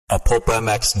a Pulp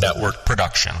MX Network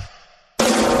production.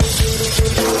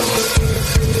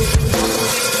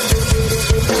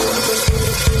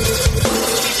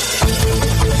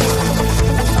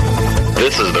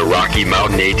 This is the Rocky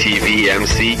Mountain ATV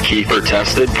MC Kiefer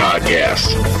Tested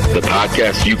Podcast, the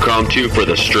podcast you come to for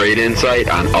the straight insight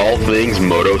on all things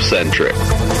moto-centric.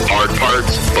 Hard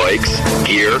parts, bikes,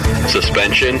 gear,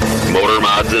 suspension, motor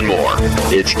mods, and more.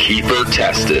 It's Kiefer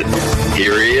Tested.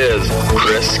 Here he is,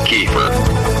 Chris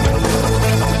Kiefer.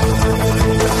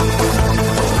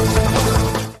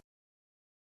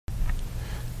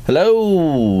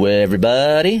 Hello,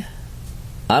 everybody.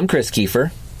 I'm Chris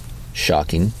Kiefer.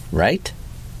 Shocking, right?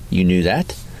 You knew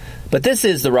that. But this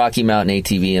is the Rocky Mountain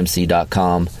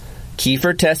ATVMC.com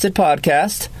Kiefer Tested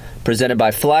Podcast, presented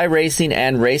by Fly Racing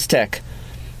and Racetech.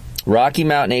 Rocky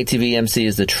Mountain ATVMC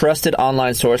is the trusted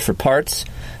online source for parts,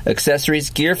 accessories,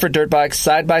 gear for dirt bikes,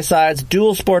 side-by-sides,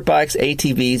 dual sport bikes,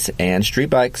 ATVs, and street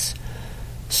bikes.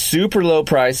 Super low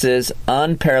prices,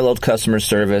 unparalleled customer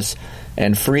service,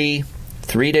 and free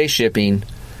 3-day shipping.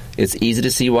 It's easy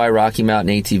to see why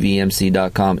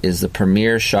RockyMountainATVMC.com is the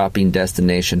premier shopping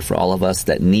destination for all of us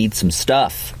that need some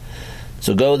stuff.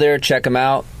 So go there, check them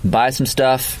out, buy some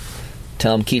stuff,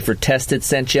 tell them Kiefer Tested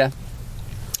sent you.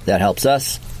 That helps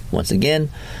us, once again.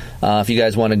 If you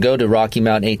guys want to go to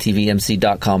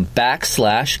RockyMountainATVMC.com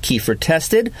 /Kiefer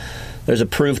Tested, there's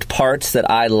approved parts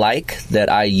that I like, that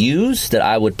I use, that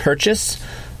I would purchase.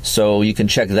 So you can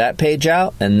check that page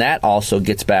out, and that also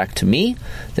gets back to me.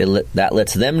 That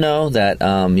lets them know that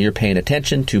you're paying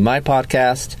attention to my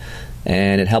podcast,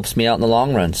 and it helps me out in the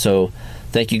long run. So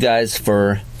thank you guys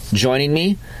for joining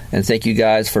me, and thank you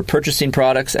guys for purchasing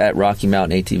products at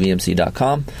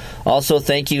RockyMountainATVMC.com. Also,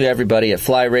 thank you everybody at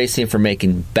Fly Racing for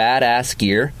making badass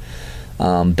gear,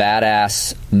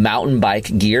 badass mountain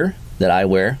bike gear that I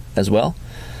wear as well.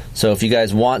 So if you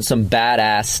guys want some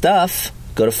badass stuff,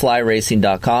 go to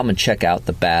flyracing.com and check out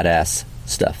the badass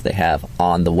stuff they have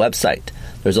on the website.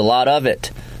 There's a lot of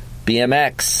it.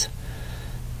 BMX,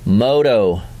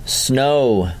 moto,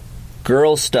 snow,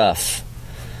 girl stuff.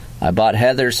 I bought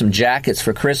Heather some jackets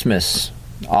for Christmas.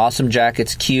 Awesome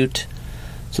jackets, cute.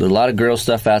 So there's a lot of girl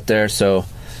stuff out there. So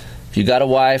if you got a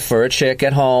wife or a chick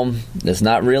at home that's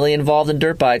not really involved in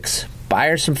dirt bikes, buy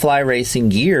her some Fly Racing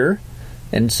gear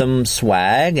and some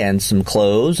swag and some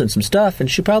clothes and some stuff, and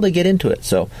she'll probably get into it.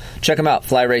 So check them out,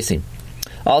 Fly Racing.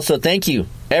 Also, thank you,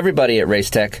 everybody at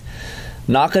Racetech.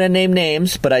 Not going to name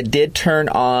names, but I did turn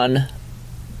on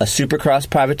a Supercross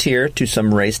Privateer to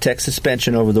some Racetech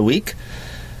suspension over the week.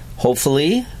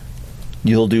 Hopefully,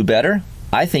 you'll do better.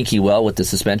 I think he will with the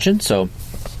suspension. So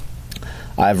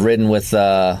I've ridden with,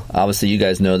 obviously you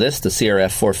guys know this, the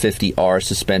CRF 450R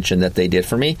suspension that they did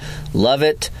for me. Love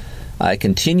it. I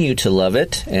continue to love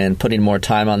it and putting more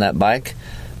time on that bike.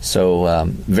 So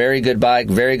very good bike,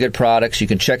 very good products. You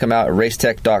can check them out at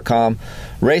racetech.com.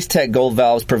 Racetech Gold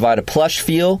Valves provide a plush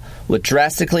feel with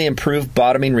drastically improved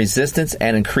bottoming resistance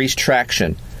and increased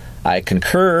traction. I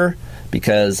concur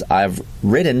because I've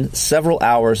ridden several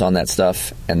hours on that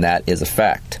stuff, and that is a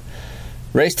fact.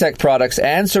 Racetech products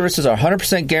and services are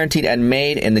 100% guaranteed and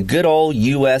made in the good old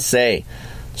USA.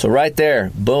 So right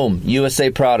there, boom,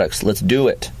 USA products. Let's do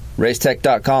it.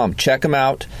 Racetech.com. Check them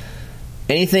out.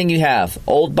 Anything you have,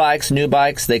 old bikes, new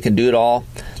bikes, they can do it all.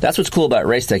 That's what's cool about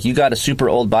Racetech. You got a super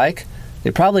old bike,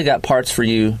 they probably got parts for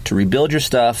you to rebuild your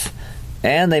stuff,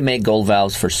 and they make gold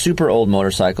valves for super old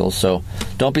motorcycles. So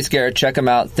don't be scared. Check them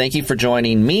out. Thank you for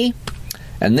joining me.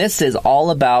 And this is all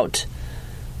about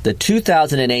the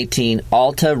 2018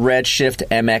 Alta Redshift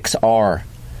MXR.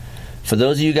 For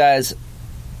those of you guys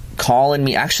calling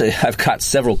me, actually, I've got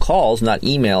several calls, not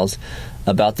emails,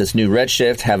 about this new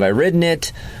Redshift. Have I ridden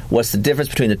it? What's the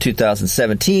difference between the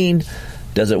 2017?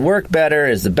 Does it work better?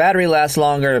 Is the battery last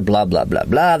longer? Blah, blah, blah,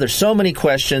 blah. There's so many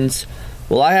questions.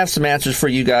 Well, I have some answers for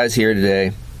you guys here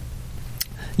today.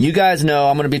 You guys know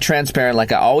I'm going to be transparent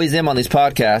like I always am on these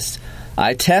podcasts.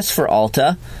 I test for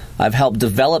Alta. I've helped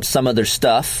develop some of their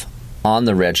stuff on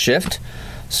the Redshift.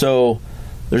 So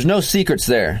there's no secrets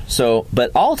there.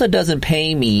 But Alta doesn't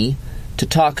pay me to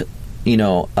talk,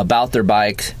 about their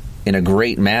bike in a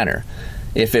great manner.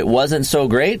 If it wasn't so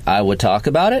great, I would talk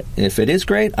about it. If it is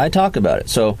great, I talk about it.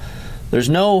 So there's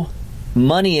no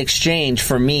money exchange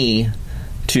for me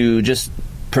to just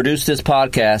produce this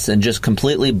podcast and just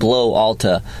completely blow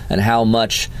Alta and how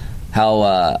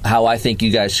I think you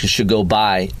guys should go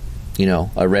buy, a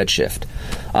Redshift.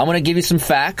 I'm going to give you some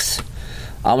facts.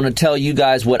 I'm going to tell you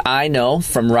guys what I know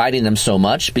from riding them so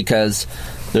much, because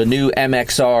the new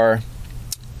MXR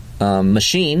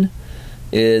machine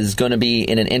is going to be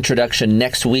in an introduction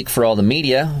next week for all the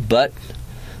media, but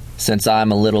since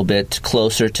I'm a little bit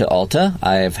closer to Alta,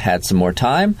 I've had some more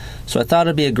time, so I thought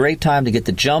it'd be a great time to get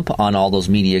the jump on all those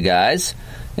media guys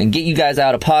and get you guys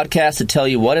out a podcast to tell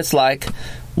you what it's like,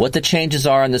 what the changes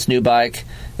are on this new bike,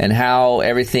 and how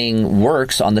everything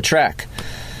works on the track.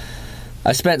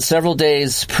 I spent several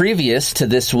days previous to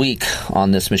this week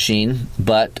on this machine,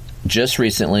 but just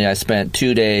recently I spent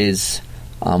 2 days,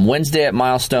 Wednesday at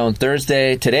Milestone,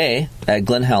 Thursday, today at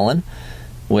Glen Helen,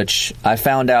 which I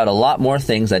found out a lot more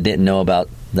things I didn't know about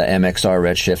the MXR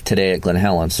Redshift today at Glen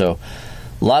Helen. So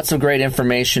lots of great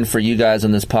information for you guys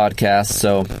on this podcast.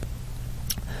 So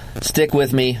stick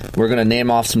with me. We're going to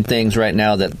name off some things right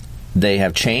now that they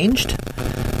have changed.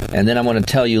 And then I'm going to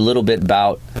tell you a little bit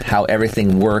about how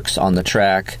everything works on the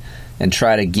track and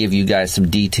try to give you guys some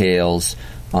details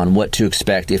on what to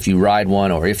expect if you ride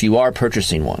one or if you are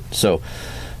purchasing one. So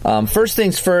first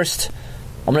things first,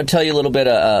 I'm going to tell you a little bit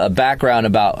of background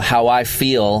about how I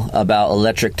feel about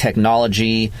electric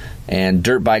technology and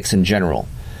dirt bikes in general.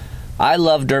 I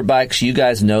love dirt bikes. You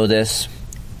guys know this.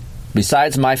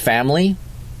 Besides my family,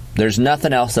 there's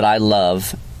nothing else that I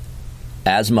love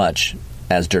as much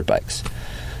as dirt bikes.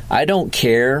 I don't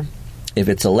care if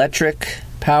it's electric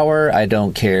power. I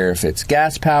don't care if it's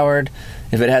gas powered.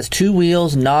 If it has 2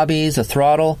 wheels, knobbies, a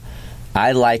throttle,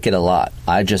 I like it a lot.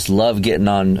 I just love getting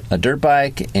on a dirt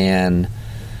bike and,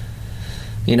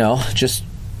 just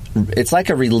it's like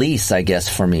a release, I guess,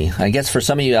 for me. I guess for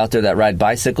some of you out there that ride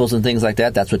bicycles and things like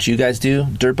that, that's what you guys do.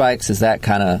 Dirt bikes is that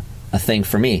kind of a thing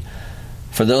for me.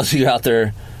 For those of you out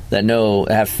there that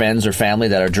have friends or family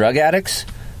that are drug addicts,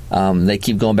 they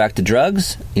keep going back to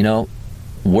drugs,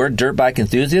 we're dirt bike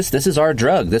enthusiasts. This is our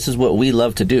drug. This is what we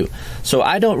love to do. So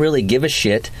I don't really give a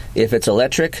shit if it's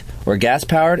electric or gas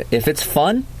powered. If it's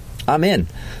fun, I'm in.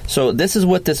 So this is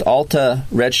what this Alta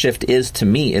Redshift is to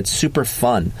me. It's super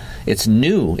fun. It's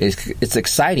new. It's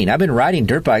exciting. I've been riding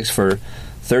dirt bikes for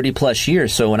 30 plus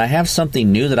years. So when I have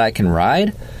something new that I can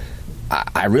ride,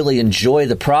 I really enjoy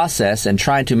the process and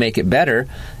trying to make it better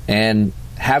and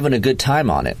having a good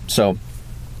time on it. So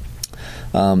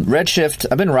Redshift,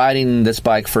 I've been riding this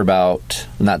bike for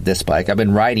I've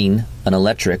been riding an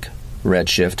electric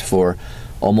Redshift for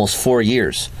almost 4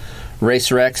 years.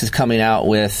 Racer X is coming out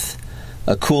with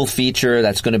a cool feature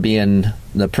that's going to be in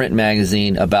the print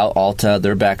magazine about Alta,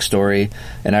 their backstory,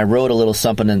 and I wrote a little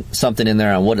something in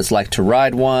there on what it's like to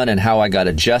ride one and how I got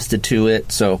adjusted to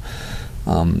it. So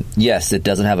yes, it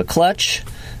doesn't have a clutch,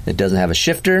 it doesn't have a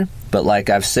shifter, but like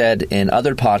I've said in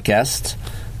other podcasts,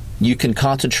 you can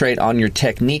concentrate on your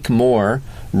technique more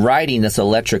riding this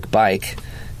electric bike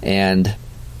and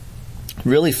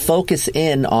really focus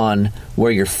in on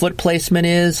where your foot placement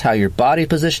is, how your body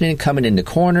positioning, coming into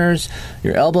corners,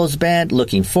 your elbows bent,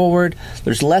 looking forward.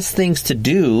 There's less things to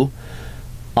do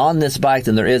on this bike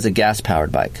than there is a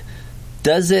gas-powered bike.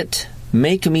 Does it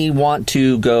make me want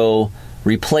to go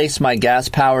replace my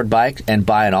gas-powered bike and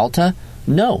buy an Alta?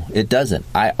 No, it doesn't.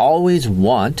 I always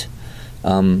want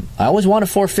a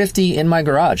 450 in my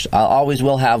garage. I always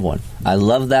will have one. I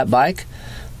love that bike.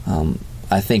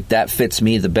 I think that fits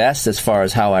me the best as far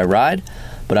as how I ride.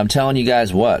 But I'm telling you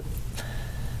guys what,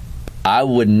 I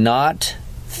would not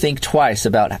think twice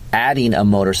about adding a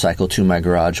motorcycle to my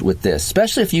garage with this,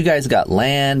 especially if you guys got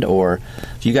land or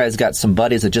if you guys got some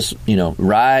buddies that just,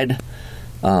 ride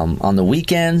on the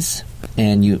weekends.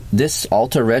 And this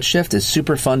Alta Redshift is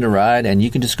super fun to ride, and you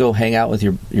can just go hang out with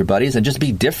your buddies and just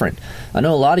be different. I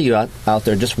know a lot of you out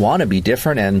there just want to be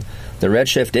different, and the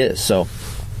Redshift is. So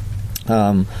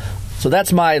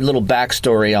that's my little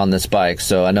backstory on this bike.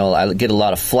 So I know I get a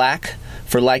lot of flack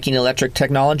for liking electric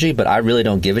technology, but I really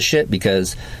don't give a shit,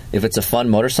 because if it's a fun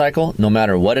motorcycle, no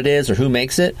matter what it is or who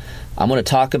makes it, I'm going to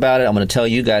talk about it. I'm going to tell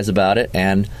you guys about it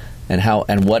and how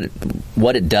and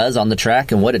what it does on the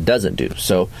track and what it doesn't do.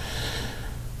 So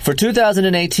for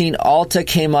 2018, Alta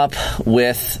came up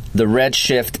with the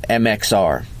Redshift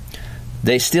MXR.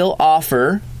 They still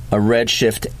offer a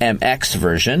Redshift MX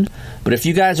version, but if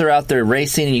you guys are out there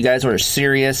racing and you guys are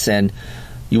serious and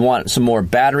you want some more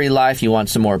battery life, you want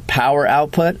some more power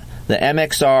output, the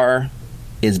MXR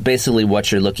is basically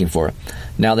what you're looking for.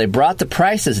 Now, they brought the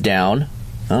prices down,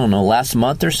 last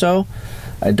month or so.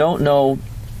 I don't know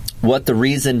what the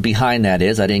reason behind that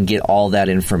is. I didn't get all that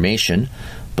information,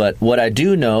 but what I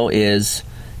do know is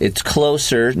it's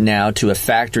closer now to a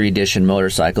factory edition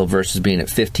motorcycle versus being at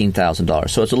 $15,000.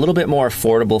 So it's a little bit more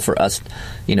affordable for us,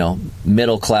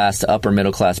 middle class to upper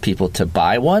middle class people to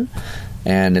buy one.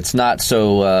 And it's not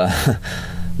so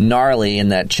gnarly in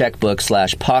that checkbook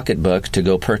 / pocketbook to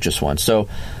go purchase one. So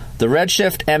the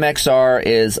Redshift MXR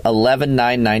is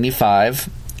 $11,995,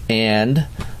 and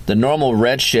The normal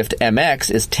Redshift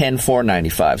MX is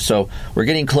 $10,495. So we're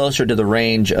getting closer to the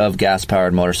range of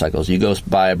gas-powered motorcycles. You go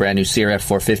buy a brand new CRF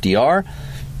 450R,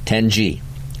 $10G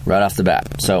right off the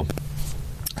bat. So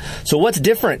what's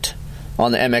different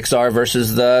on the MXR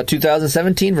versus the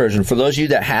 2017 version? For those of you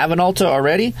that have an Alta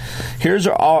already, here's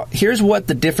what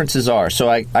the differences are. So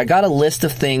I got a list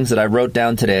of things that I wrote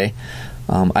down today.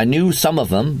 I knew some of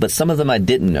them, but some of them I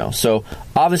didn't know. So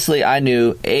obviously I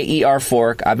knew AER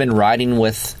fork. I've been riding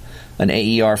with an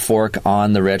AER fork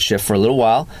on the Redshift for a little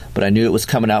while, but I knew it was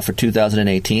coming out for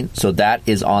 2018, so that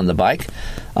is on the bike.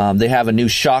 They have a new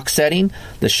shock setting.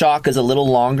 The shock is a little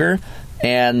longer,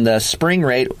 and the spring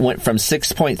rate went from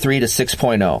 6.3 to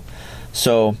 6.0.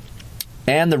 So,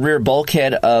 and the rear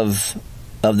bulkhead of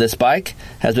this bike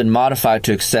has been modified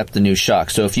to accept the new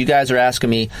shock. So if you guys are asking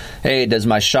me, hey, does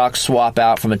my shock swap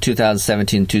out from a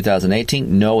 2017 to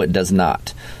 2018? No, it does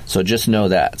not. So just know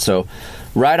that. So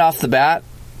right off the bat,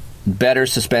 better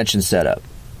suspension setup.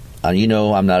 You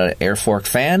know I'm not an air fork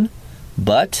fan,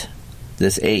 but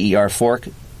this AER fork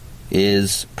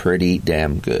is pretty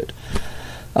damn good.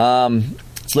 So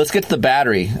let's get to the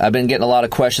battery. I've been getting a lot of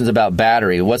questions about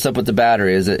battery. What's up with the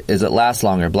battery? Is it last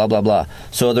longer? Blah, blah, blah.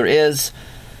 So there is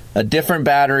a different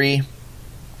battery.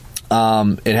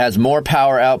 It has more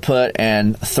power output,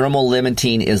 and thermal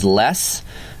limiting is less.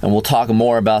 And we'll talk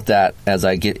more about that as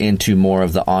I get into more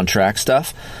of the on-track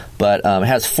stuff. But it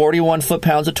has 41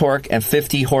 foot-pounds of torque and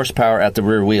 50 horsepower at the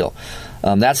rear wheel.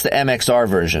 That's the MXR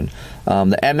version.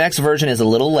 The MX version is a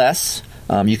little less.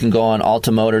 You can go on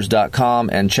altamotors.com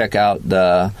and check out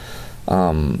the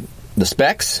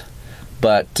specs.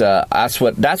 But that's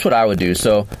what I would do.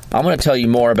 So I'm going to tell you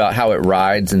more about how it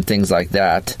rides and things like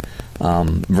that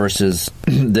versus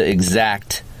the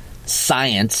exact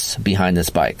science behind this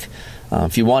bike.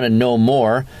 If you want to know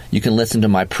more, you can listen to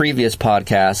my previous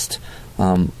podcast,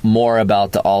 more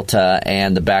about the Alta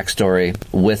and the backstory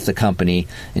with the company,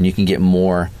 and you can get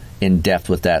more in depth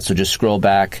with that. So just scroll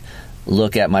back,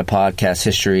 look at my podcast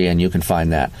history, and you can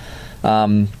find that.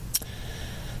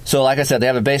 So like I said, they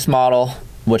have a base model,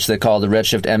 which they call the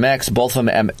Redshift MX. Both of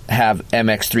them have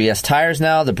MX3S tires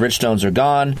now. The Bridgestones are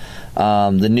gone.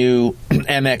 The new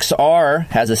MXR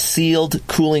has a sealed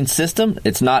cooling system.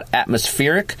 It's not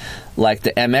atmospheric like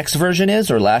the MX version is,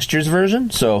 or last year's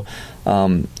version. So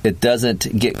it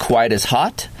doesn't get quite as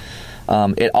hot.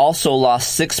 It also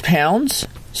lost 6 pounds.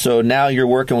 So now you're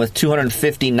working with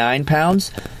 259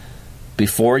 pounds.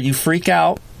 Before you freak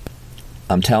out,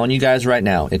 I'm telling you guys right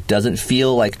now, it doesn't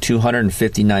feel like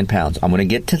 259 pounds. I'm going to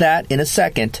get to that in a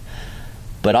second,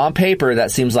 but on paper,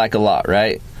 that seems like a lot,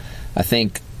 right? I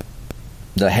think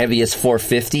the heaviest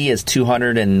 450 is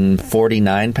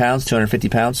 249 pounds, 250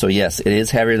 pounds. So yes, it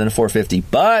is heavier than a 450,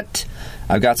 but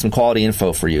I've got some quality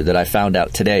info for you that I found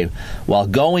out today while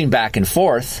going back and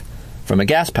forth from a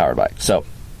gas-powered bike. So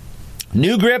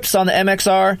new grips on the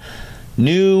MXR,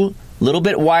 new little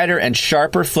bit wider and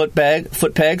sharper foot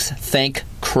pegs. Thank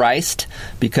Christ,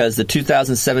 because the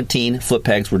 2017 foot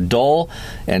pegs were dull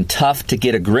and tough to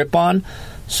get a grip on.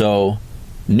 So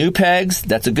new pegs,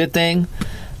 that's a good thing.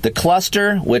 The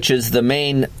cluster, which is the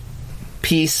main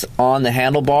piece on the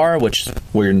handlebar, which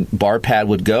where your bar pad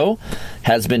would go,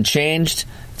 has been changed.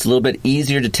 It's a little bit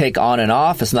easier to take on and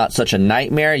off. It's not such a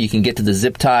nightmare. You can get to the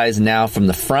zip ties now from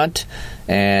the front,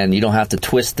 and you don't have to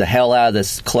twist the hell out of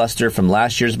this cluster from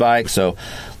last year's bike. So a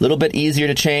little bit easier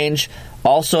to change.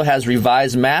 Also has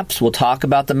revised maps. We'll talk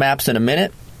about the maps in a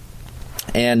minute.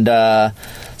 And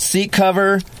seat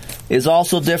cover is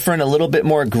also different, a little bit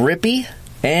more grippy.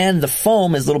 And the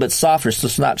foam is a little bit softer, so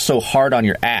it's not so hard on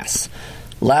your ass.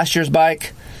 Last year's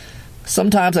bike,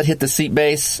 sometimes I'd hit the seat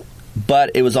base,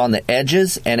 but it was on the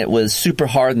edges, and it was super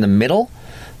hard in the middle.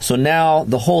 So now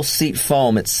the whole seat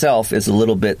foam itself is a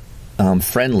little bit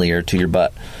friendlier to your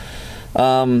butt.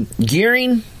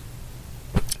 Gearing,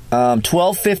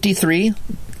 1253.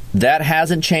 That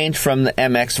hasn't changed from the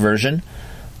MX version,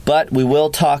 but we will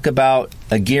talk about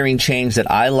a gearing change that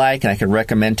I like and I can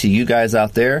recommend to you guys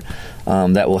out there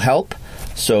that will help.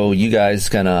 So you guys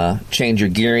can change your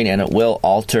gearing, and it will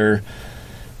alter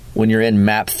when you're in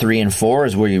map 3 and 4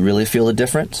 is where you really feel the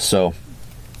difference. So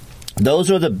those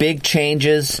are the big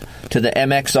changes to the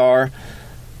MXR.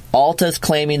 Alta's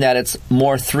claiming that it's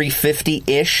more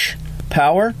 350-ish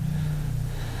power.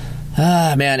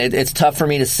 Man, it's tough for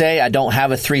me to say. I don't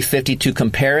have a 350 to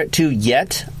compare it to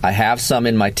yet. I have some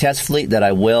in my test fleet that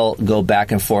I will go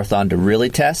back and forth on to really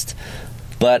test.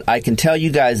 But I can tell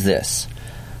you guys this.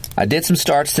 I did some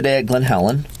starts today at Glen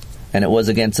Helen, and it was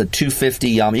against a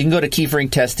 250 Yamaha. You can go to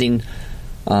Kiefering Testing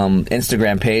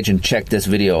Instagram page and check this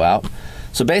video out.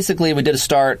 So basically, we did a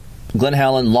start Glen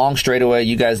Helen, long straightaway.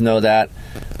 You guys know that.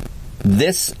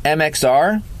 This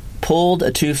MXR pulled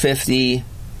a 250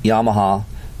 Yamaha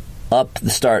up the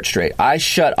start straight. I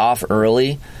shut off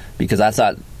early because I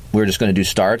thought we were just going to do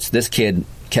starts. This kid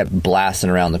kept blasting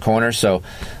around the corner, so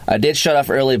I did shut off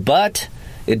early, but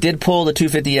it did pull the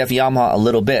 250F Yamaha a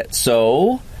little bit.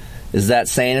 So is that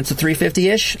saying it's a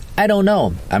 350-ish? I don't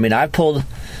know. I mean, I pulled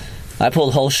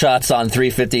whole shots on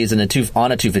 350s and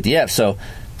on a 250F, so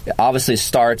obviously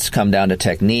starts come down to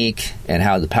technique and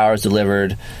how the power is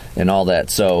delivered and all that.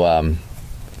 So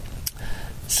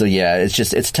yeah,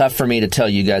 it's tough for me to tell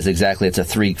you guys exactly it's a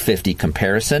 350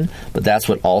 comparison, but that's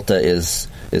what Alta is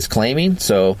claiming.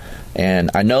 So,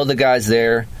 and I know the guys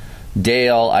there,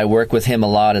 Dale, I work with him a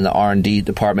lot in the R&D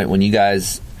department. When you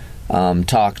guys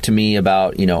talk to me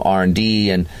about,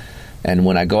 R&D and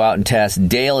when I go out and test,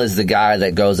 Dale is the guy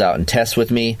that goes out and tests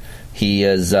with me. He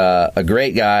is a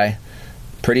great guy,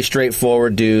 pretty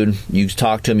straightforward dude. You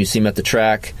talk to him, you see him at the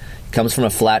track. Comes from a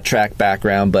flat track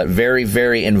background, but very,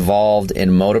 very involved in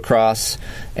motocross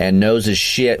and knows his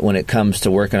shit when it comes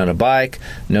to working on a bike,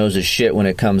 knows his shit when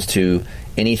it comes to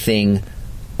anything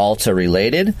Alta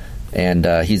related, and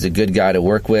he's a good guy to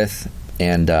work with,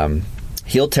 and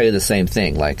he'll tell you the same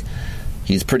thing. Like,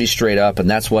 he's pretty straight up, and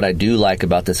that's what I do like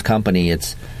about this company.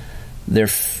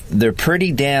 They're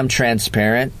pretty damn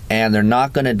transparent, and they're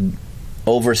not going to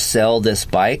oversell this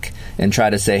bike and try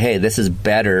to say, hey, this is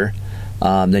better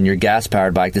than your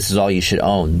gas-powered bike. This is all you should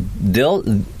own.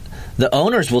 The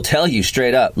owners will tell you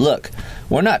straight up, look,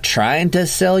 we're not trying to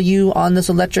sell you on this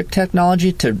electric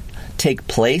technology to take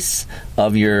place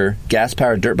of your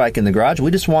gas-powered dirt bike in the garage. We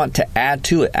just want to add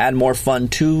to it, add more fun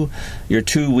to your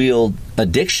two-wheel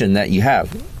addiction that you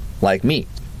have, like me.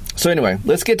 So anyway,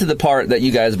 let's get to the part that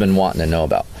you guys have been wanting to know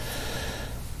about.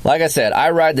 Like I said,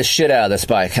 I ride the shit out of this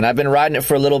bike, and I've been riding it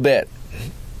for a little bit.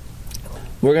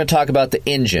 We're going to talk about the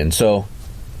engine. So,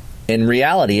 in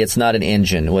reality, it's not an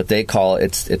engine. What they call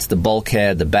it's the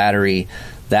bulkhead, the battery.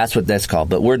 That's what that's called.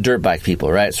 But we're dirt bike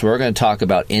people, right? So we're going to talk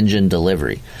about engine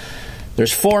delivery.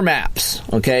 There's 4 maps,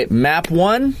 okay? Map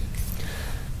 1,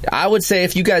 I would say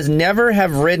if you guys never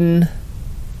have ridden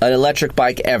an electric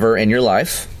bike ever in your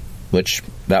life, which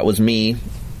that was me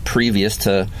previous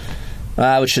to...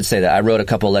 I should say that. I rode a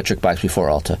couple electric bikes before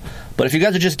Alta. But if you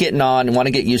guys are just getting on and want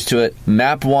to get used to it,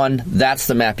 map 1, that's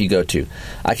the map you go to.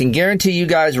 I can guarantee you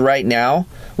guys right now,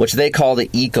 which they call the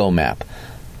Eco Map,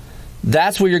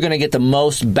 that's where you're going to get the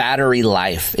most battery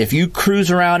life. If you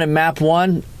cruise around in map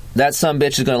 1, that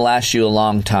sumbitch is going to last you a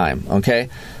long time, okay?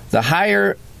 The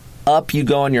higher up you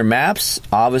go on your maps,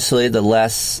 obviously the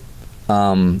less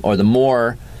or the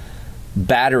more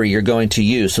battery you're going to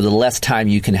use, so the less time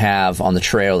you can have on the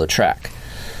trail or the track.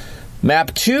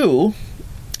 Map 2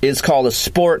 is called a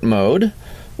sport mode,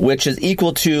 which is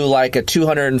equal to like a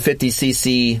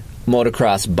 250cc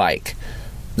motocross bike.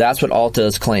 That's what Alta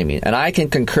is claiming, and I can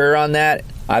concur on that.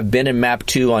 I've been in map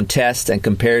 2 on test and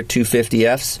compared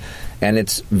 250Fs, and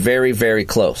it's very, very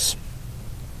close.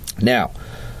 Now,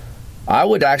 I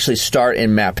would actually start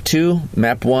in map 2.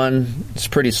 Map 1 is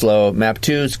pretty slow. Map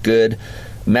 2 is good.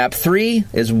 Map 3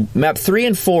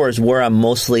 and 4 is where I'm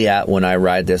mostly at when I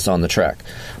ride this on the track.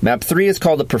 Map 3 is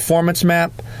called the performance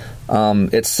map.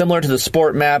 It's similar to the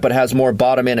sport map, but has more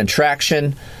bottom end and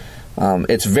traction.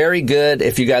 It's very good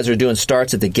if you guys are doing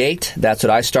starts at the gate. That's what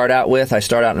I start out with. I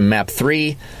start out in map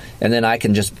 3, and then I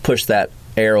can just push that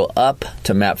arrow up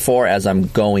to map 4 as I'm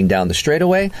going down the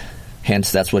straightaway.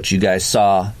 Hence, that's what you guys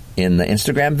saw in the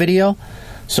Instagram video.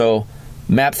 So,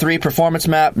 map 3, performance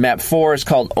map. Map 4 is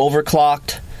called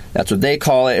overclocked. That's what they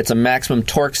call it. It's a maximum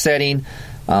torque setting.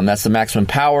 That's the maximum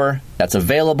power that's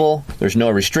available. There's no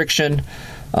restriction.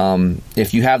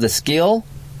 If you have the skill,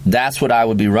 that's what I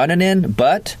would be running in.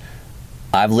 But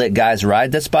I've let guys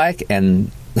ride this bike,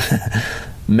 and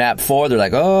map 4, they're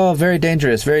like, oh, very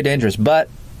dangerous, very dangerous. But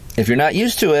if you're not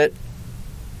used to it,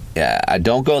 yeah,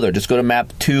 don't go there. Just go to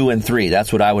map 2 and 3.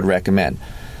 That's what I would recommend.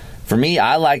 For me,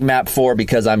 I like map 4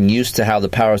 because I'm used to how the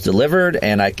power is delivered,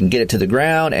 and I can get it to the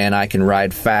ground, and I can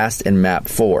ride fast in map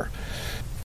 4.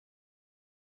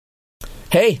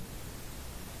 Hey,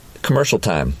 commercial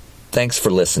time. Thanks for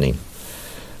listening.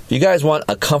 If you guys want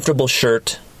a comfortable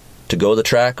shirt to go to the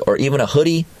track, or even a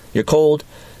hoodie, you're cold,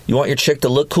 you want your chick to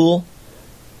look cool,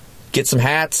 get some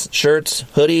hats, shirts,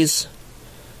 hoodies,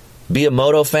 be a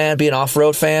moto fan, be an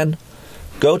off-road fan,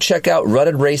 go check out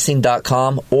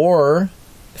ruttedracing.com, or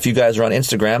if you guys are on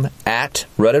Instagram, at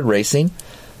Rutted Racing.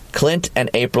 Clint and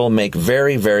April make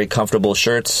very, very comfortable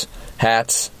shirts,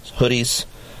 hats, hoodies.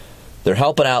 They're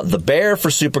helping out the Bear for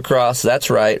Supercross.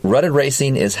 That's right. Rutted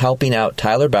Racing is helping out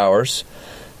Tyler Bowers.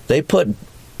 They put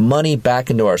money back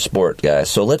into our sport, guys.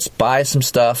 So let's buy some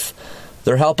stuff.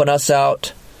 They're helping us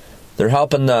out. They're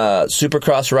helping the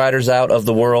Supercross riders out of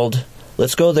the world.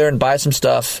 Let's go there and buy some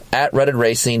stuff at Reddit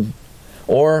Racing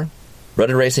or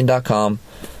RedditRacing.com.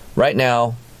 Right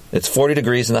now, it's 40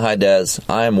 degrees in the high des.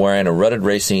 I am wearing a Reddit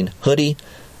Racing hoodie,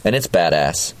 and it's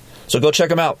badass. So go check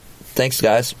them out. Thanks,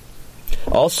 guys.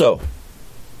 Also,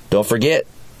 don't forget,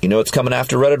 you know what's coming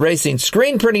after Reddit Racing?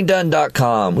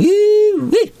 ScreenPrintingDone.com.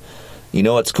 Woo-wee. You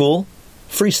know what's cool?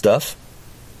 Free stuff.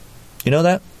 You know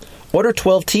that? Order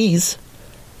 12 tees,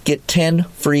 get 10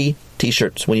 free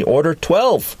t-shirts. When you order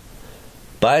 12,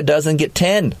 buy a dozen, get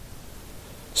 10.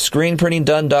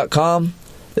 ScreenPrintingDone.com.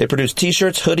 They produce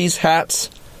t-shirts, hoodies, hats,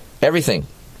 everything.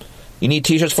 You need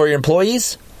t-shirts for your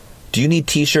employees? Do you need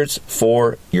t-shirts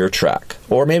for your track?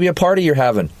 Or maybe a party you're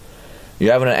having.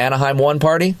 You're having an Anaheim 1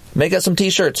 party? Make us some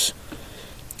t-shirts.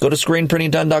 Go to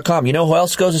ScreenPrintingDone.com. You know who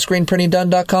else goes to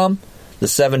ScreenPrintingDone.com? The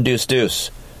 7 Deuce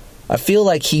Deuce. I feel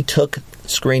like he took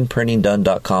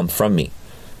ScreenPrintingDone.com from me.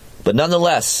 But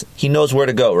nonetheless, he knows where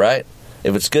to go, right?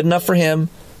 If it's good enough for him,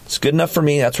 it's good enough for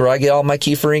me. That's where I get all my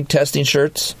Kiefer Inc. testing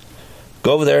shirts.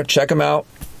 Go over there, check them out.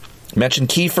 Mention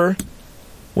Kiefer.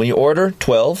 When you order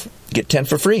 12, get 10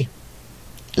 for free.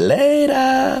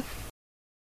 Later.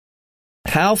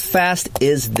 How fast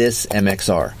is this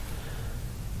MXR?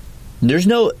 There's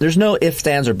no ifs,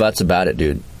 ands, or buts about it,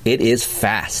 dude. It is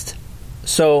fast.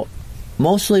 So,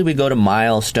 mostly we go to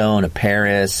Milestone,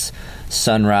 Paris,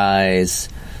 Sunrise,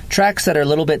 tracks that are a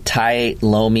little bit tight,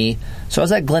 loamy. So I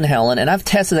was at Glen Helen, and I've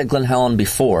tested at Glen Helen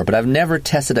before, but I've never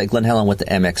tested at Glen Helen with the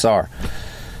MXR.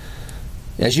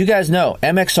 As you guys know,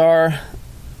 MXR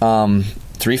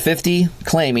 350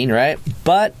 claiming, right?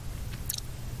 But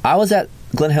I was at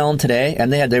Glen Helen today,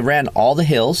 and they ran all the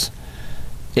hills.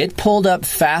 It pulled up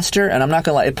faster, and I'm not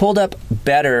going to lie, it pulled up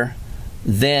better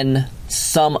than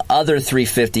some other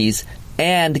 350s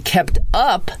and kept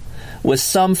up with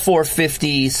some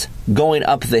 450s going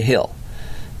up the hill.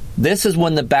 This is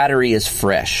when the battery is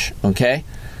fresh, okay?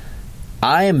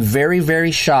 I am very,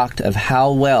 very shocked of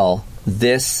how well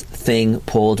this thing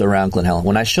pulled around Glen Helen.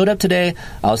 When I showed up today,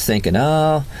 I was thinking,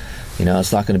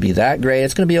 it's not going to be that great.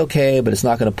 It's going to be okay, but it's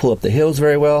not going to pull up the hills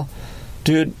very well.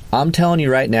 Dude, I'm telling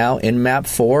you right now, in Map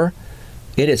 4,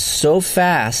 it is so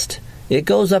fast. It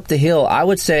goes up the hill, I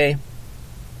would say,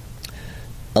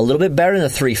 a little bit better than the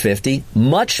 350,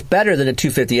 much better than a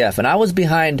 250F. And I was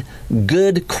behind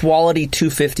good quality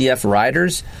 250F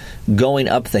riders going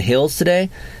up the hills today,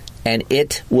 and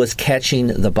it was catching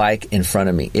the bike in front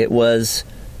of me. It was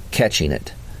catching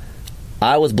it.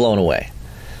 I was blown away.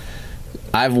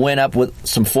 I've went up with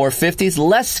some 450s,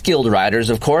 less skilled riders,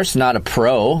 of course, not a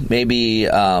pro, maybe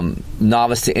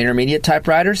novice to intermediate type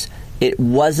riders.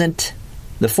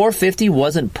 The 450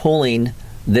 wasn't pulling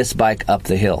this bike up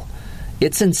the hill.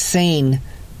 It's insane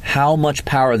how much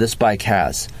power this bike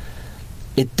has.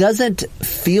 It doesn't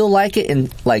feel like it in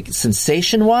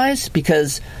sensation-wise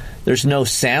because there's no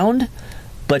sound,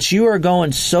 but you are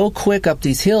going so quick up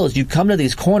these hills. You come to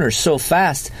these corners so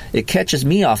fast, it catches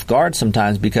me off guard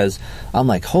sometimes because I'm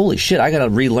like, holy shit, I got to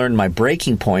relearn my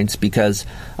braking points because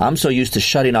I'm so used to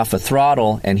shutting off a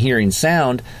throttle and hearing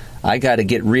sound. I got to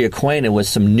get reacquainted with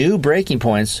some new braking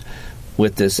points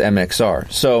with this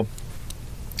MXR. So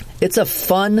it's a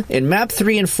fun, in Map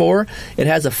 3 and 4, it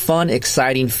has a fun,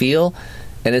 exciting feel,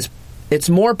 and it's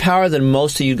more power than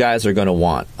most of you guys are going to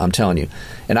want, I'm telling you.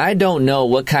 And I don't know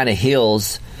what kind of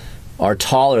hills are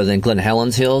taller than Glen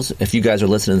Helen's hills. If you guys are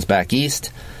listening to this back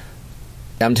east,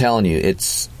 I'm telling you,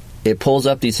 it pulls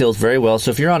up these hills very well. So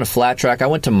if you're on a flat track, I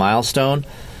went to Milestone,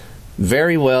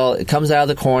 very well. It comes out of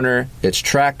the corner. It's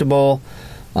tractable.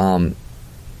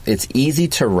 It's easy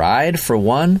to ride, for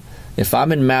one. If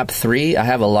I'm in Map 3, I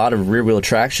have a lot of rear-wheel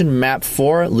traction. Map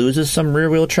 4 loses some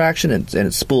rear-wheel traction, and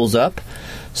it spools up.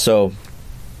 So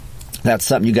that's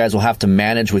something you guys will have to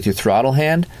manage with your throttle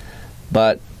hand.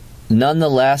 But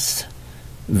nonetheless,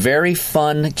 very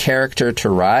fun character to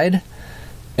ride.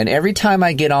 And every time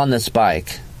I get on this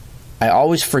bike, I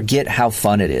always forget how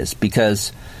fun it is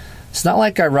because it's not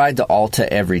like I ride the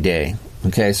Alta every day.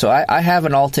 Okay, so I have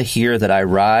an Alta here that I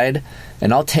ride,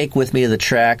 and I'll take with me to the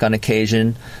track on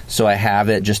occasion, so I have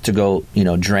it just to go,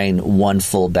 drain one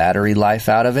full battery life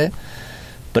out of it.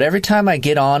 But every time I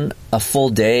get on a full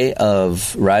day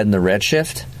of riding the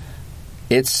Redshift,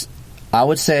 I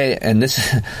would say, and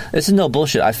this is no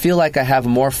bullshit, I feel like I have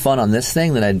more fun on this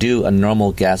thing than I do a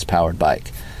normal gas-powered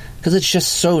bike. Because it's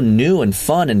just so new and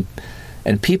fun,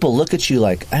 and people look at you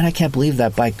like, and I can't believe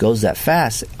that bike goes that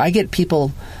fast. I get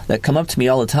people that come up to me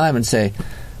all the time and say,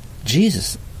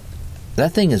 Jesus,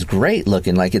 that thing is great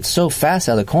looking. Like, it's so fast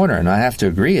out of the corner, and I have to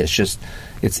agree. It's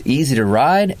easy to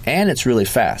ride, and it's really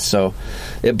fast. So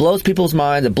it blows people's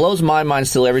minds. It blows my mind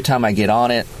still every time I get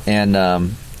on it, and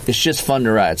it's just fun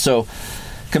to ride. So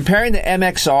comparing the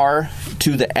MXR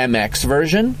to the MX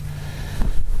version,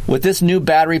 with this new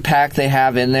battery pack they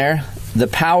have in there, the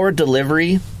power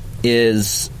delivery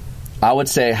is, I would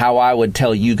say, how I would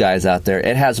tell you guys out there.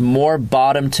 It has more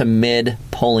bottom to mid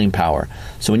pulling power.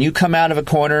 So when you come out of a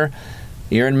corner,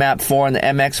 you're in map 4 in the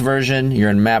MX version, you're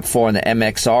in map 4 in the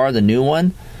MXR, the new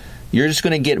one, you're just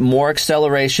going to get more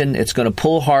acceleration, it's going to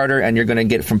pull harder, and you're going to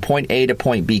get from point A to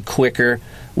point B quicker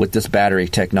with this battery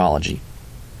technology.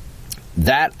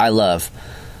 That I love.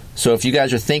 So if you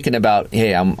guys are thinking about,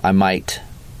 hey, I might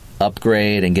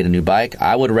upgrade and get a new bike,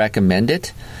 I would recommend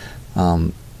it.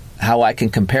 How I can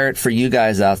compare it for you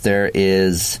guys out there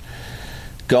is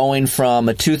going from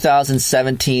a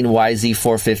 2017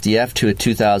 YZ450F to a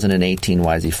 2018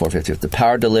 YZ450F. The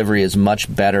power delivery is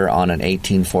much better on an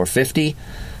 18450.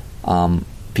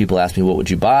 People ask me, what would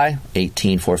you buy?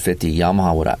 18450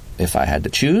 Yamaha would if I had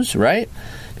to choose, right?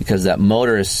 Because that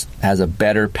motor has a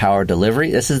better power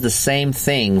delivery. This is the same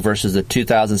thing versus the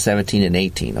 2017 and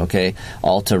 18, okay?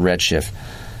 Alta Redshift.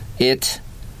 It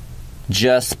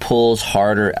just pulls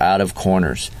harder out of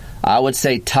corners. I would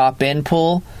say top end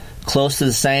pull, close to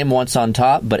the same once on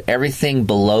top, but everything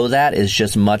below that is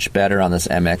just much better on this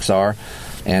MXR.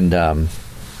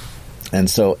 And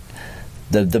so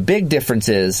the big difference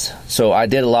is, so I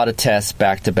did a lot of tests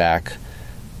back to back,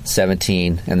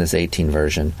 17 and this 18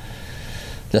 version.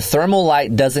 The thermal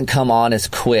light doesn't come on as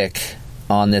quick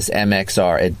on this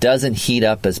MXR. It doesn't heat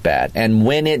up as bad. And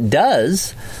when it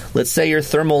does, let's say your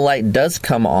thermal light does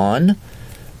come on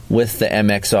with the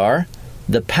MXR,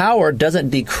 the power doesn't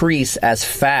decrease as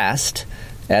fast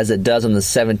as it does on the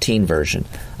 17 version.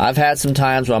 I've had some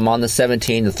times when I'm on the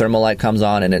 17, the thermal light comes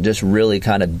on and it just really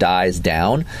kind of dies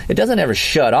down. It doesn't ever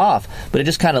shut off, but it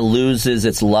just kind of loses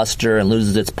its luster and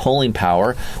loses its pulling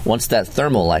power once that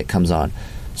thermal light comes on.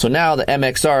 So now the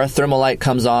MXR thermal light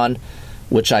comes on,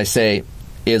 which I say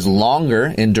is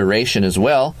longer in duration as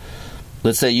well.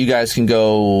 Let's say you guys can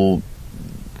go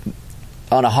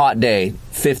on a hot day,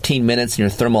 15 minutes and your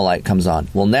thermal light comes on.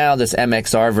 Well, now this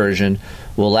MXR version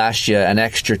will last you an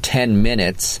extra 10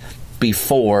 minutes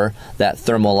before that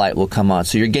thermal light will come on.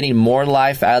 So you're getting more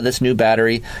life out of this new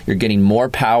battery. You're getting more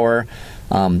power.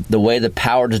 The way the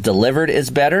power is delivered is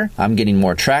better. I'm getting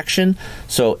more traction.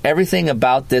 So everything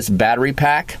about this battery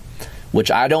pack, which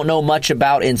I don't know much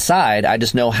about inside, I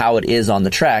just know how it is on the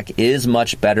track, is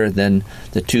much better than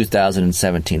the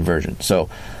 2017 version. So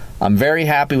I'm very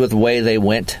happy with the way they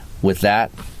went with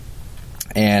that.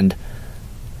 And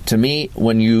to me,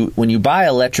 when you buy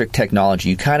electric technology,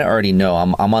 you kind of already know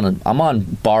I'm on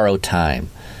borrowed time.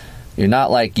 You're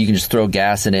not like you can just throw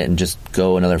gas in it and just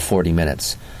go another 40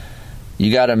 minutes.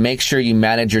 You got to make sure you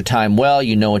manage your time well.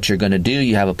 You know what you're going to do.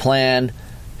 You have a plan.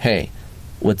 Hey,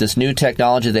 with this new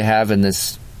technology they have in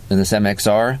this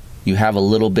MXR, you have a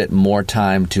little bit more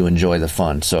time to enjoy the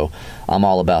fun. So I'm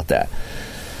all about that.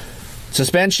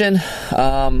 Suspension,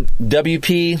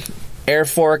 WP air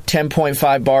fork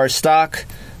 10.5 bars stock.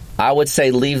 I would say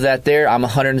leave that there. I'm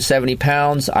 170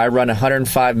 pounds. I run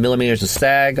 105 millimeters of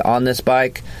sag on this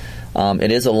bike.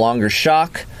 It is a longer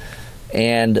shock,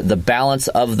 and the balance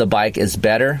of the bike is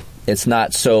better. It's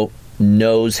not so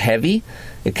nose heavy.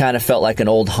 It kind of felt like an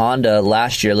old Honda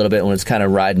last year a little bit when it's kind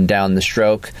of riding down the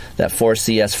stroke, that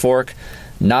 4CS fork.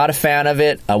 Not a fan of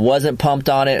it. I wasn't pumped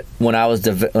on it when I was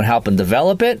helping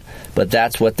develop it, but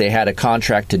that's what they had a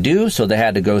contract to do, so they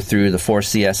had to go through the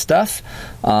 4CS stuff.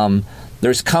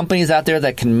 There's companies out there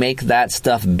that can make that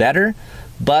stuff better,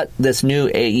 but this new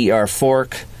AER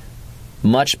fork,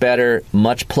 much better,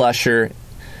 much plusher,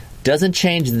 doesn't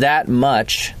change that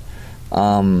much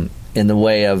in the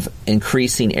way of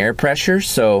increasing air pressure.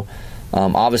 So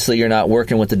obviously you're not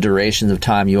working with the durations of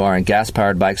time you are in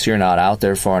gas-powered bikes. You're not out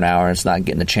there for an hour and it's not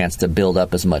getting a chance to build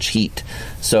up as much heat.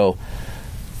 So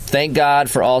thank God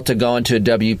for Alta going to a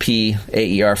WP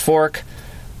AER fork.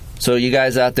 So you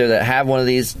guys out there that have one of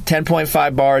these,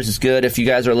 10.5 bars is good. If you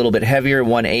guys are a little bit heavier,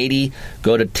 180,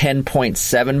 go to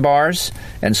 10.7 bars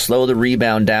and slow the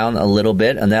rebound down a little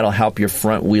bit, and that'll help your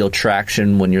front wheel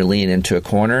traction when you're leaning into a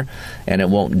corner, and it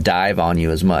won't dive on you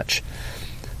as much.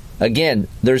 Again,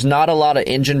 there's not a lot of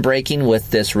engine braking with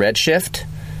this Redshift.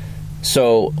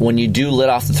 So when you do let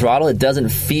off the throttle, it doesn't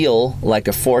feel like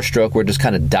a four-stroke where it just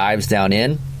kind of dives down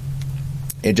in.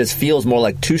 It just feels more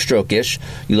like two-stroke-ish.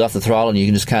 You let off the throttle and you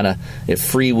can just kind of, it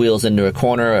freewheels into a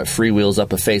corner, it freewheels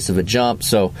up a face of a jump,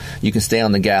 so you can stay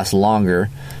on the gas longer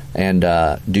and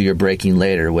do your braking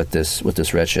later with this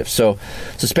Redshift. So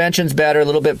suspension's better, a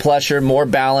little bit plusher, more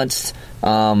balanced.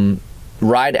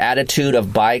 Ride attitude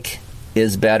of bike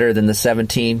is better than the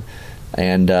 17,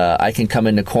 and I can come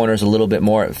into corners a little bit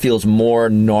more. It feels more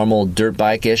normal dirt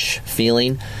bike-ish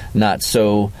feeling, not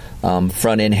so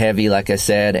front end heavy, like I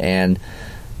said, and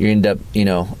you end up,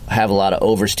 have a lot of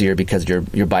oversteer because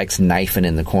your bike's knifing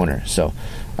in the corner. So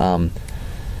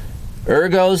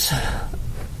ergos,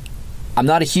 I'm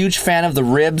not a huge fan of the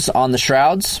ribs on the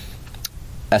shrouds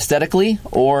aesthetically,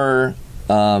 or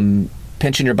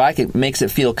pinching your bike. It makes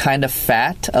it feel kind of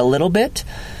fat a little bit.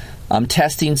 I'm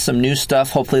testing some new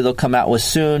stuff. Hopefully they'll come out with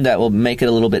soon that will make it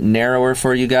a little bit narrower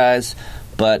for you guys.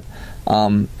 But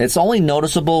it's only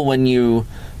noticeable when you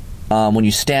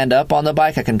stand up on the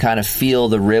bike. I can kind of feel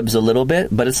the ribs a little bit,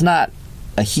 but it's not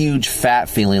a huge fat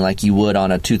feeling like you would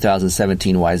on a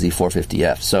 2017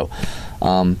 YZ450F. So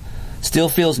still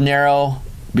feels narrow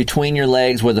between your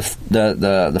legs where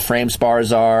the frame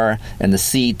spars are and the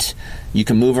seat. You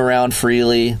can move around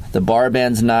freely. The bar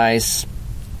bend's nice.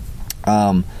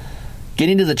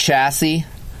 Getting to the chassis.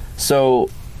 So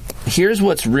here's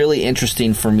what's really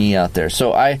interesting for me out there.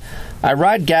 So I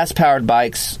ride gas-powered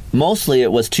bikes. Mostly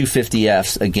it was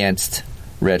 250Fs against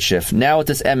Redshift. Now with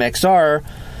this MXR,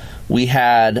 we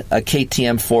had a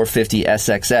KTM 450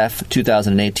 SXF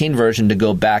 2018 version to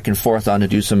go back and forth on to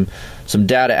do some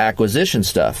data acquisition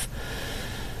stuff.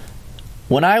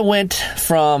 When I went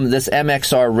from this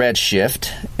MXR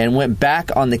Redshift and went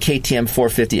back on the KTM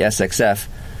 450 SXF,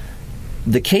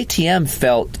 the KTM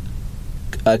felt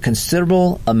a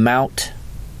considerable amount.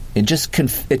 It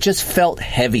just felt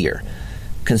heavier,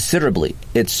 considerably.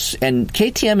 And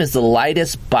KTM is the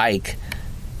lightest bike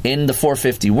in the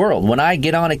 450 world. When I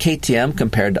get on a KTM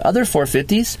compared to other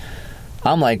 450s,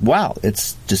 I'm like, wow,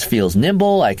 it just feels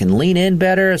nimble. I can lean in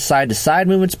better. Side-to-side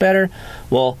movement's better.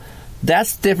 Well,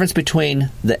 that's the difference between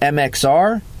the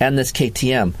MXR and this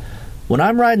KTM. When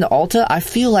I'm riding the Alta, I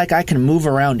feel like I can move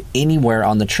around anywhere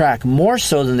on the track, more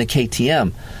so than the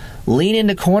KTM. Lean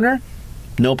into corner,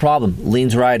 no problem.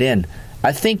 Leans right in.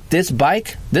 I think this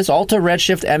bike, this Alta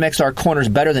Redshift MXR corners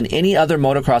better than any other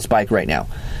motocross bike right now.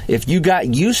 If you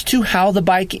got used to how the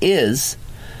bike is,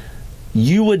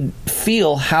 you would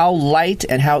feel how light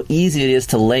and how easy it is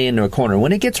to lay into a corner.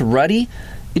 When it gets ruddy,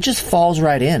 it just falls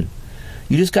right in.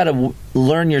 You just got to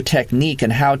learn your technique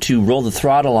and how to roll the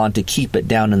throttle on to keep it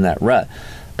down in that rut.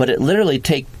 But it literally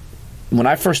when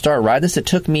I first started riding this, it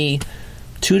took me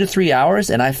 2 to 3 hours,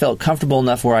 and I felt comfortable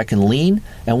enough where I can lean.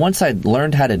 And once I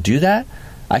learned how to do that,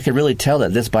 I could really tell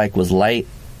that this bike was light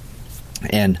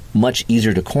and much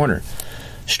easier to corner.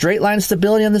 Straight line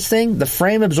stability on this thing, the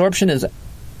frame absorption is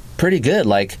pretty good.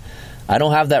 Like, I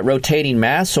don't have that rotating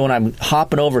mass, so when I'm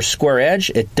hopping over square edge,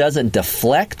 it doesn't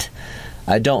deflect.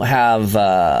 I don't have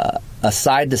a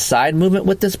side-to-side movement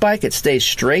with this bike. It stays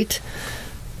straight.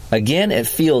 Again, it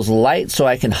feels light, so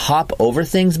I can hop over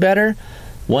things better.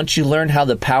 Once you learn how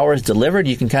the power is delivered,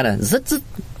 you can kind of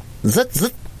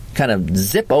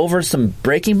zip over some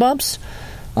braking bumps.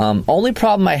 Only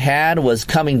problem I had was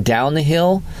coming down the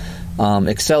hill,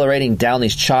 accelerating down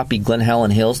these choppy Glen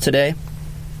Helen hills today.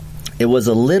 It was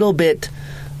a little bit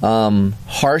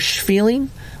harsh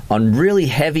feeling on really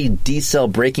heavy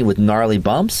decel braking with gnarly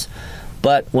bumps.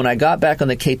 But when I got back on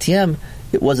the KTM,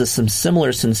 it was some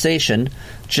similar sensation,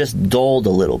 just dulled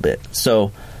a little bit.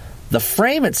 So the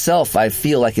frame itself, I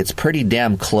feel like it's pretty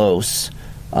damn close.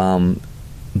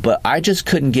 But I just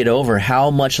couldn't get over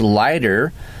how much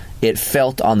lighter it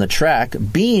felt on the track,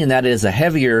 being that it is a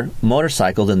heavier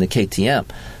motorcycle than the KTM.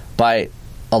 By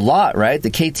a lot, right?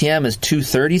 The KTM is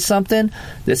 230-something.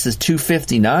 This is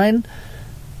 259.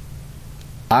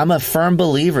 I'm a firm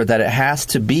believer that it has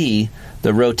to be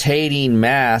the rotating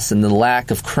mass and the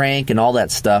lack of crank and all that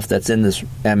stuff that's in this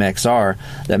MXR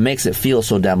that makes it feel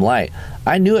so damn light.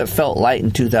 I knew it felt light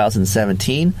in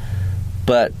 2017,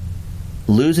 but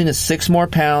losing 6 more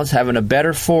pounds, having a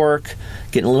better fork,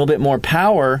 getting a little bit more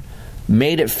power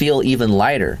made it feel even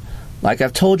lighter. Like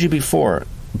I've told you before,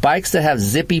 bikes that have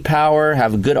zippy power,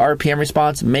 have a good RPM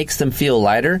response, makes them feel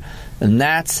lighter, and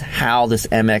that's how this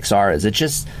MXR is. It's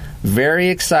just very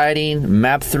exciting.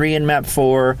 Map 3 and Map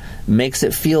 4 makes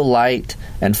it feel light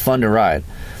and fun to ride.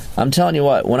 I'm telling you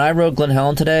what, when I rode Glen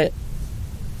Helen today,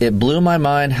 it blew my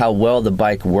mind how well the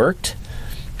bike worked.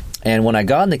 And when I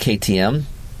got on the KTM,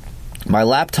 my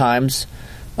lap times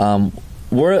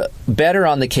were better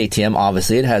on the KTM.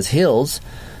 Obviously, it has hills.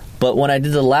 But when I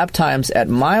did the lap times at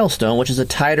Milestone, which is a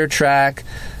tighter track,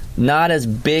 not as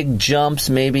big jumps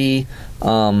maybe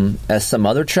as some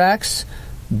other tracks,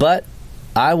 but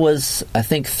I was, I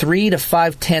think, 3 to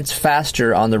 5 tenths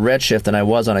faster on the Redshift than I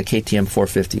was on a KTM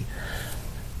 450.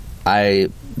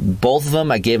 Both of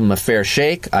them, I gave them a fair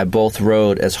shake. I both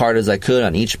rode as hard as I could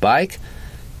on each bike.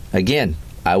 Again,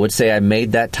 I would say I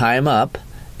made that time up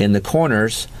in the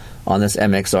corners on this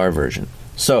MXR version.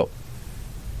 So,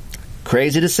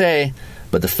 crazy to say,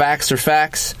 but the facts are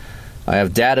facts. I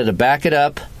have data to back it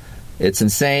up. It's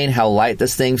insane how light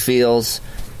this thing feels,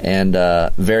 and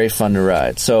very fun to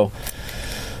ride. So,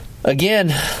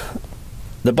 again,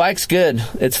 the bike's good.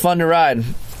 It's fun to ride.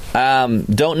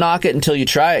 Don't knock it until you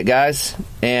try it, guys.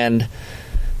 And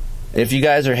if you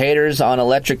guys are haters on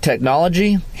electric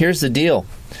technology, here's the deal.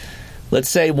 Let's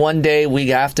say one day we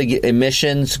have to get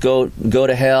emissions go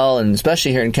to hell, and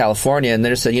especially here in California, and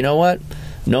they say, you know what?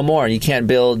 No more. You can't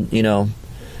build,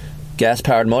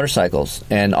 gas-powered motorcycles,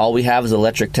 and all we have is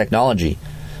electric technology.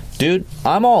 Dude,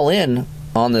 I'm all in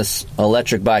on this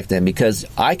electric bike then, because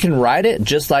I can ride it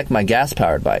just like my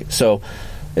gas-powered bike. So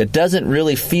it doesn't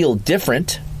really feel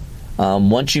different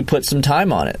once you put some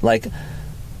time on it. Like,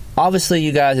 obviously,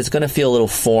 you guys, it's going to feel a little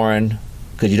foreign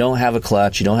because you don't have a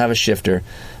clutch, you don't have a shifter.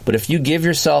 But if you give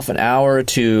yourself an hour or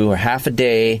two or half a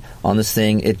day on this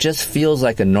thing, it just feels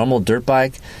like a normal dirt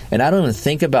bike. And I don't even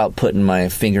think about putting my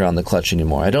finger on the clutch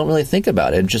anymore. I don't really think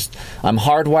about it. I'm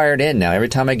hardwired in now. Every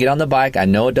time I get on the bike, I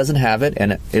know it doesn't have it,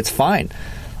 and it's fine.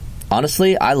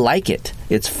 Honestly, I like it.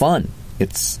 It's fun.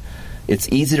 It's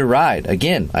easy to ride.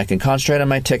 Again, I can concentrate on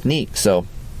my technique. So,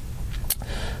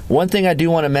 one thing I do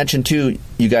want to mention too,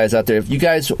 you guys out there, if you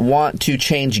guys want to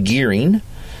change gearing,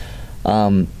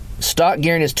 stock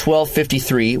gearing is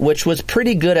 1253, which was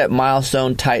pretty good at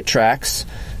milestone tight tracks,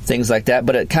 things like that,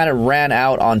 but it kind of ran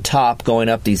out on top going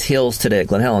up these hills today at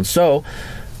Glen Helen. So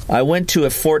I went to a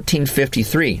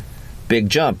 1453. Big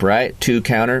jump, right? 2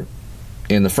 counter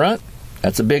in the front.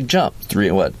 That's a big jump. 3,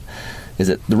 what is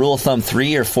it? The rule of thumb,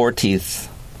 3 or 4 teeth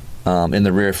in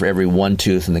the rear for every 1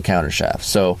 tooth in the counter shaft.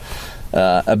 So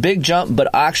a big jump, but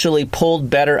actually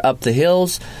pulled better up the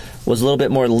hills. Was a little bit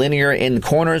more linear in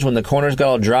corners when the corners got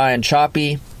all dry and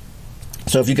choppy.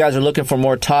 So if you guys are looking for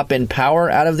more top-end power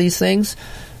out of these things,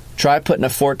 try putting a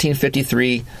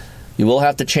 1453. You will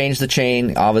have to change the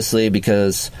chain, obviously,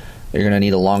 because you're going to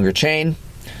need a longer chain.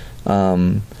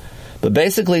 But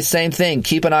basically, same thing.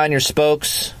 Keep an eye on your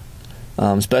spokes,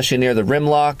 especially near the rim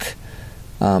lock.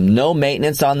 No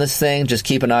maintenance on this thing. Just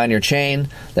keep an eye on your chain.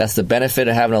 That's the benefit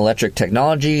of having electric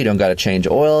technology. You don't got to change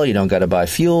oil. You don't got to buy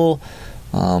fuel.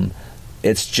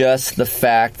 It's just the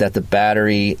fact that the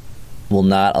battery will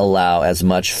not allow as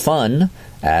much fun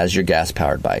as your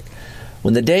gas-powered bike.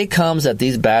 When the day comes that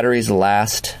these batteries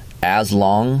last as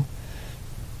long,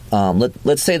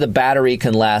 let's say the battery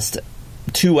can last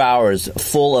 2 hours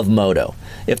full of moto.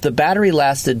 If the battery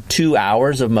lasted 2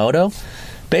 hours of moto,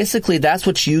 basically that's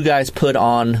what you guys put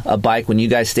on a bike when you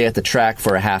guys stay at the track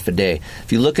for a half a day.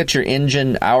 If you look at your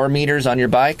engine hour meters on your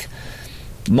bike,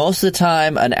 most of the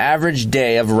time, an average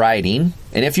day of riding,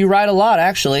 and if you ride a lot,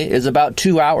 actually, is about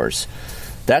 2 hours.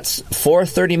 That's 4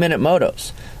 30-minute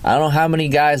motos. I don't know how many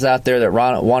guys out there that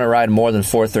want to ride more than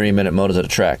 4 30-minute motos at a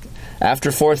track.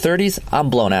 After 4 30s,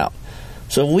 I'm blown out.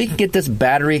 So if we can get this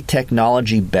battery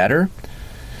technology better,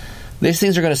 these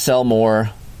things are going to sell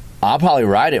more. I'll probably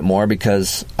ride it more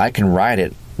because I can ride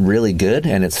it really good,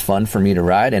 and it's fun for me to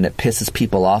ride, and it pisses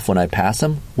people off when I pass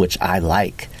them, which I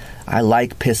like. I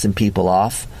like pissing people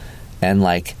off and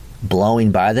like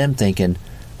blowing by them thinking,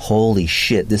 holy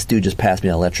shit, this dude just passed me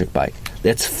an electric bike.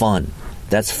 That's fun.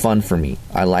 That's fun for me.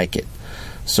 I like it.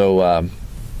 So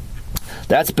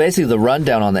that's basically the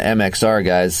rundown on the MXR,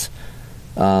 guys.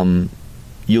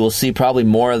 You will see probably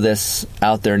more of this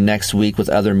out there next week with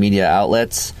other media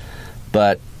outlets,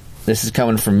 but this is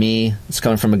coming from me. It's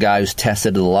coming from a guy who's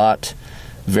tested it a lot.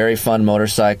 Very fun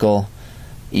motorcycle,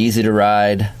 easy to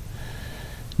ride,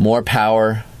 more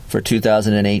power for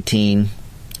 2018,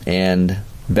 and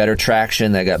better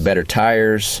traction. They got better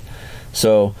tires.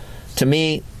 So to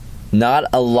me, not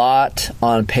a lot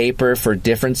on paper for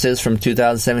differences from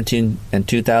 2017 and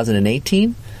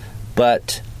 2018,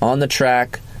 but on the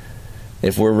track,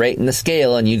 if we're rating the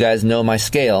scale, and you guys know my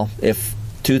scale, if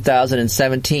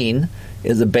 2017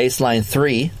 is a baseline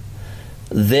 3,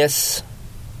 this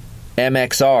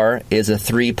MXR is a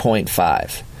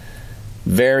 3.5.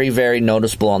 Very, very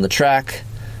noticeable on the track.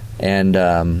 And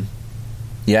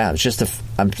yeah, it's just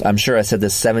I'm sure I said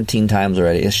this 17 times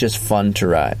already. It's just fun to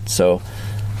ride. So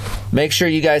make sure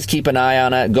you guys keep an eye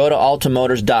on it. Go to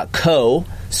altamotors.co.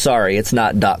 Sorry, it's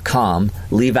not .com.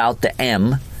 Leave out the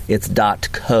M. It's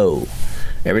 .co.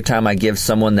 Every time I give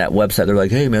someone that website, they're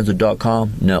like, hey, man, it's a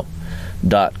 .com. No,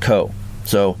 .co.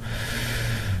 So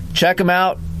check them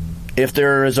out. if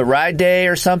there is a ride day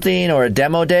or something or a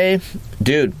demo day,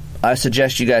 dude, I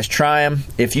suggest you guys try them.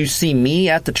 If you see me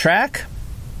at the track,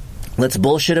 let's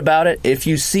bullshit about it. If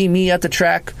you see me at the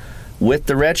track with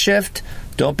the Redshift,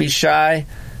 don't be shy.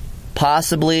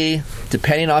 Possibly,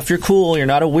 depending on if you're cool, you're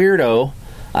not a weirdo,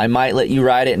 I might let you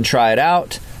ride it and try it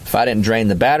out if I didn't drain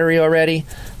the battery already.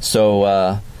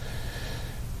 So,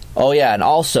 oh yeah, and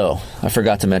also, I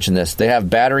forgot to mention this. They have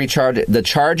battery charge. The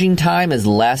charging time is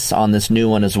less on this new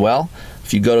one as well.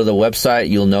 If you go to the website,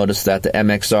 you'll notice that the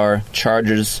MXR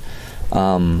charges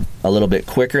a little bit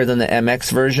quicker than the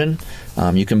MX version.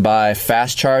 You can buy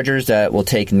fast chargers that will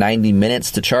take 90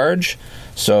 minutes to charge.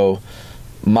 So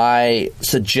my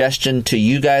suggestion to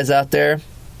you guys out there,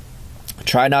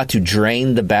 try not to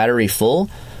drain the battery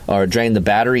full or drain the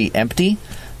battery empty.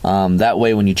 That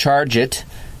way when you charge it,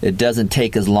 it doesn't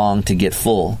take as long to get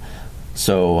full.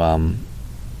 So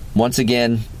once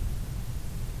again,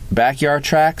 backyard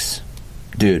tracks,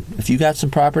 dude, if you got some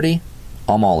property,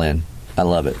 I'm all in. I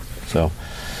love it. So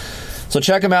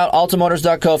check them out,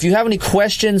 altamotors.co. If you have any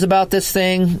questions about this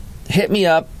thing, hit me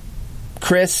up,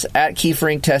 Chris at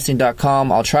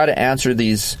keeferinctesting.com. I'll try to answer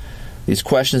these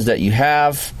questions that you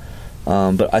have,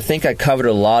 but I think I covered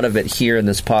a lot of it here in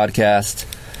this podcast.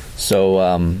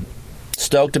 So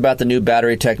stoked about the new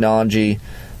battery technology,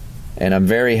 and I'm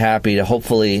very happy to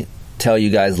hopefully tell you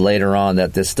guys later on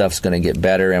that this stuff's going to get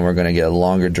better and we're going to get a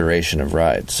longer duration of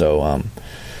ride. So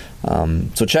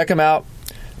so check them out.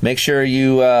 Make sure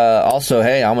you also,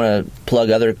 hey, I'm going to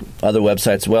plug other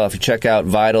websites as well. If you check out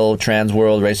Vital,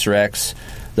 Transworld, Racer X,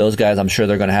 those guys, I'm sure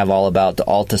they're going to have all about the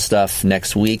Alta stuff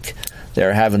next week.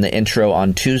 They're having the intro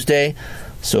on Tuesday,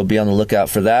 so be on the lookout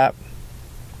for that.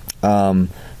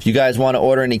 If you guys want to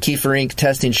order any Kiefer Inc.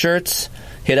 testing shirts,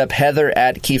 hit up Heather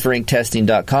at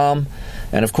keeferinctesting.com.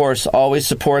 And, of course, always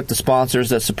support the sponsors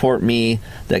that support me,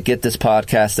 that get this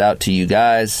podcast out to you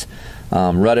guys.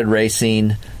 Rutted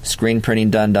Racing,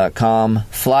 ScreenPrintingDone.com,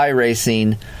 Fly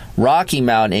Racing,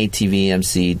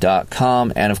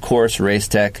 RockyMountainATVMC.com, and, of course,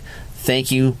 Racetech.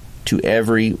 Thank you to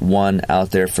everyone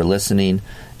out there for listening.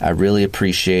 I really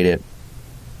appreciate it.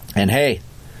 And, hey,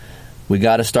 we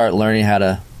got to start learning how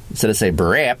to, instead of say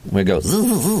brap, we go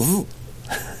zzz.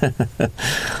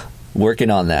 Working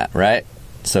on that, right?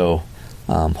 So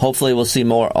hopefully we'll see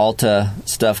more Alta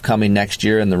stuff coming next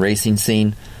year in the racing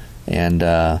scene. And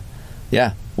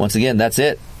yeah, once again, that's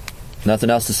it. Nothing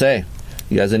else to say.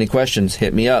 You guys, any questions,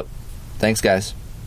 hit me up. Thanks, guys.